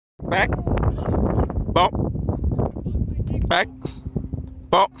Back. Bump. Back.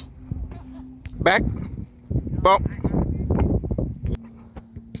 Bump. Back. Bump.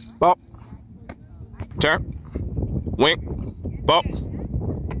 Bump. Turn. Wink. Bump.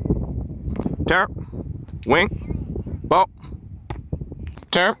 Turn. Wink. Bump.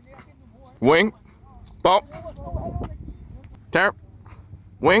 Turn. Wing. Bump. Turn.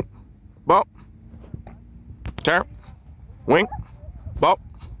 Wing. Bump. Turn. Wing. Bump.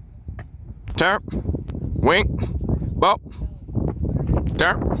 Turn. Wing. Bump.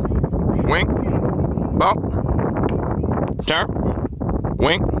 Turn. Wing. Bump. Turn.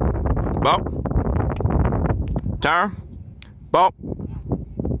 Wing. Bump. Turn. Bump.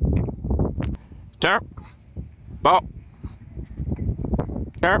 Turn. Bump.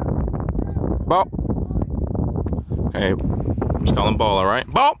 Turn. Bump. Hey, just calling ball, all right?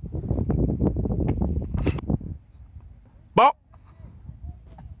 Bump. Bump.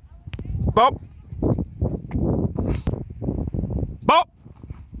 Bump. Bump.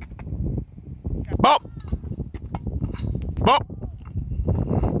 Bump. Bump.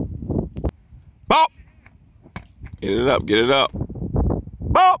 Bump. Get it up, get it up.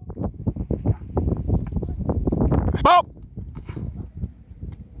 Bump. Bump.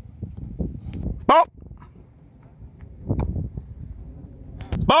 Bump.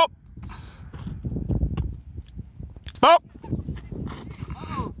 Bump. Bump.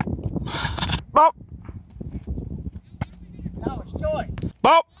 Bump. That was joy.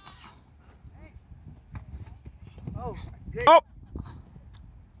 Bump. Oh, good. Bump.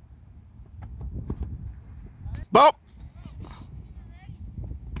 Bump.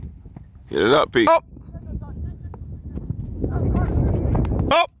 Get it up, Pete. Bump.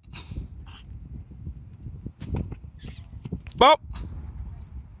 Bump. Bump.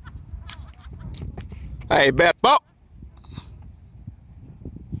 Hey, back. Bump.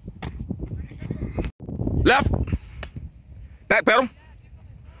 Left. Back pedal.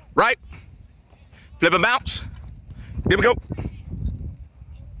 Right. Flip and bounce. Here we go.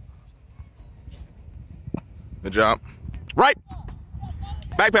 Good job. Right.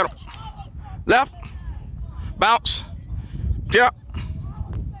 Back pedal. Left. Bounce. Jump.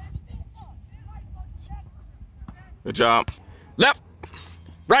 Good job. Left.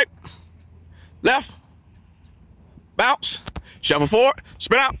 Right. Left. Bounce. Shuffle forward.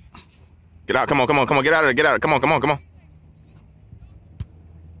 Spin out. Get out. Come on, come on, come on. Get out of there. Get out of there. Come on, come on, come on.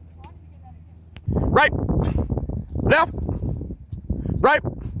 Right. Left. Right.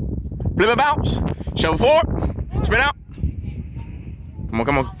 Flip and bounce. Shuffle forward. Spin out. Come on,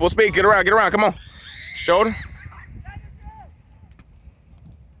 come on. Full speed. Get around, get around. Come on. Shoulder.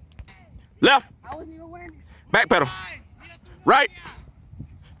 Left. Back pedal. Right.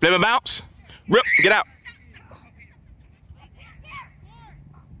 Flip and bounce. Rip. Get out.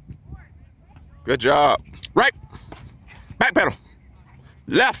 Good job. Right. Back pedal.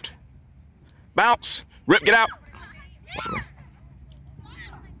 Left. Bounce. Rip. Get out.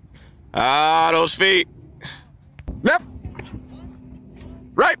 Ah, those feet. Left.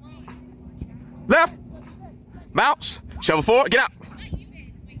 Right. Left. Bounce. Shovel forward. Get out.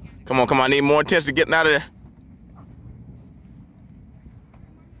 Come on, come on. I need more intensity getting out of there.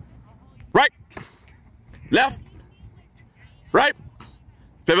 Right. Left. Right.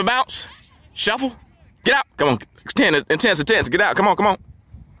 Flip and bounce. Shuffle. Get out. Come on. Intense. Get out. Come on, come on.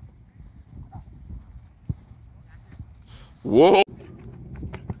 Whoa.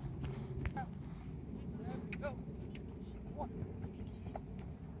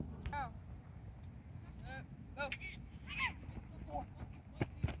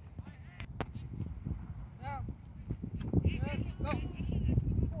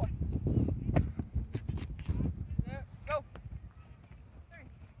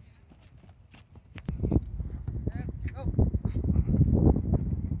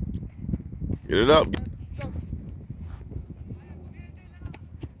 Get it up.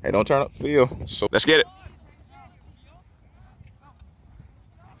 Hey, don't turn up field. So let's get it.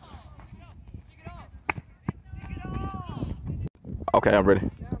 Okay, I'm ready.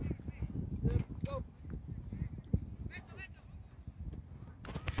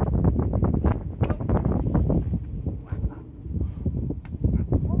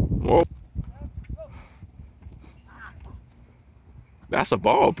 Whoa. That's a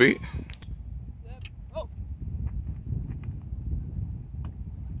ball, Pete.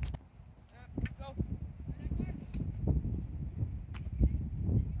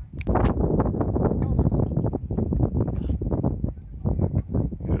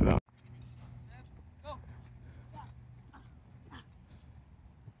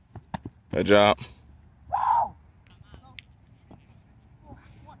 Good job.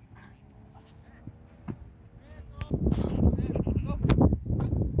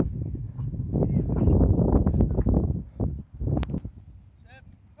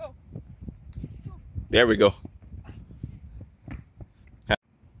 There we go.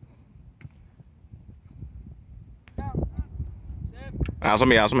 Eyes on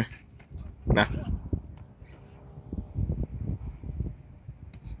me, eyes on me. Now.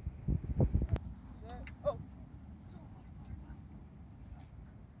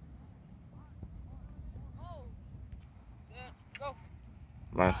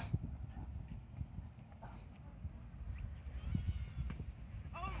 Nice.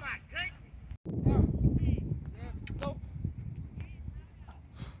 Oh my goodness.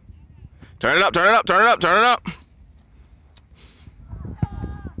 Turn it up, turn it up, turn it up, turn it up.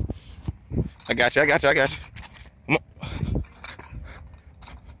 I got you, I got you, I got you. Come on.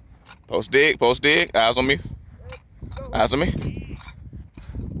 Post dig, eyes on me. Eyes on me.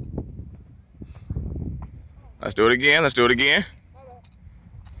 Let's do it again, let's do it again.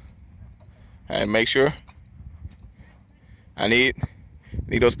 And make sure I need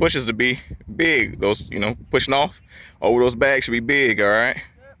those pushes to be big. Those, you know, pushing off over those bags should be big, all right?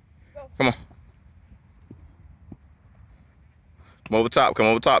 Come on. Come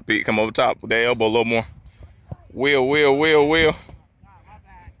over top, Pete. Come over top with that elbow a little more. Wheel.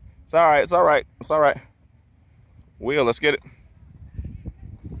 It's all right, it's all right, it's all right. Wheel, let's get it.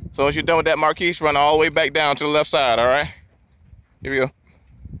 So once you're done with that, Marquise, run all the way back down to the left side, all right? Here we go.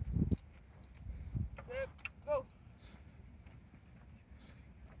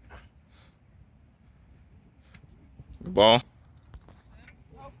 Good ball.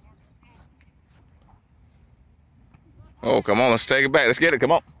 Oh, come on, let's take it back. Let's get it,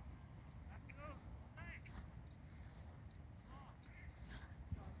 come on.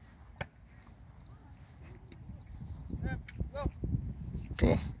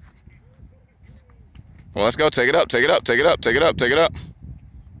 Come on. Well, let's go. Take it up, take it up, take it up, take it up, take it up.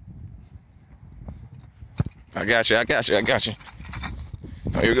 I got you, I got you, I got you.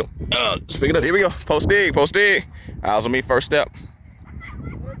 Oh, here we go. Speak it up. Here we go. Post dig, post dig. Eyes on me, first step.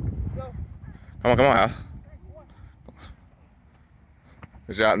 Come on, Al.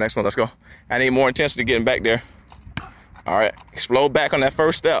 Good job. Next one, let's go. I need more intensity getting back there. All right, explode back on that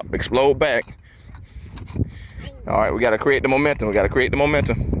first step. Explode back. All right, we got to create the momentum. We got to create the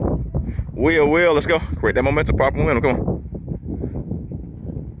momentum. Wheel, let's go. Create that momentum, proper momentum. Come on.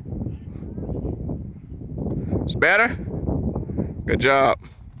 It's better. Good job.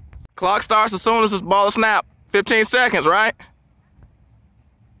 Clock starts as soon as this ball is snapped. 15 seconds, right?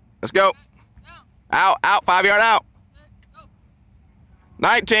 Let's go. Out, 5 yard out.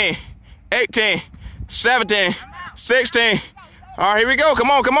 19, 18, 17, 16. All right, here we go.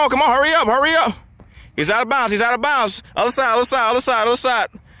 Come on. Hurry up. He's out of bounds. Other side.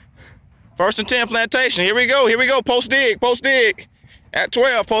 First and 10 plantation. Here we go. Post dig. At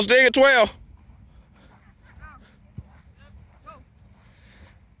 12. Post dig at 12.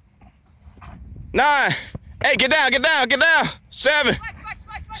 Nine. 8, get down. 7,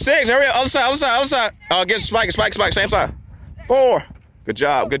 6, hurry up. Other side. Oh, get spike. Same side. 4. Good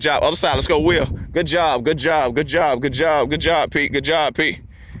job. Other side. Let's go, Will. Good job, Pete. Good job, Pete.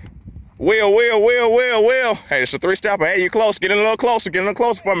 Will. Hey, it's a 3-stepper. Hey, you close. Get in a little closer.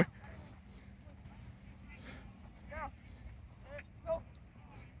 For me.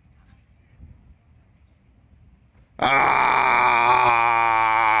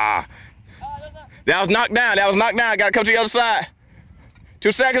 That was knocked down. Got to come to the other side.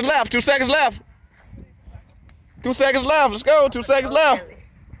 2 seconds left. 2 seconds left. Let's go. 2 seconds left.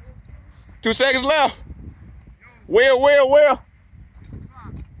 2 seconds left. Will.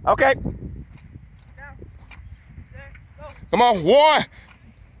 Okay. Come on. 1.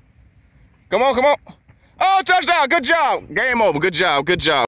 Come on. Oh, touchdown. Good job. Game over. Good job.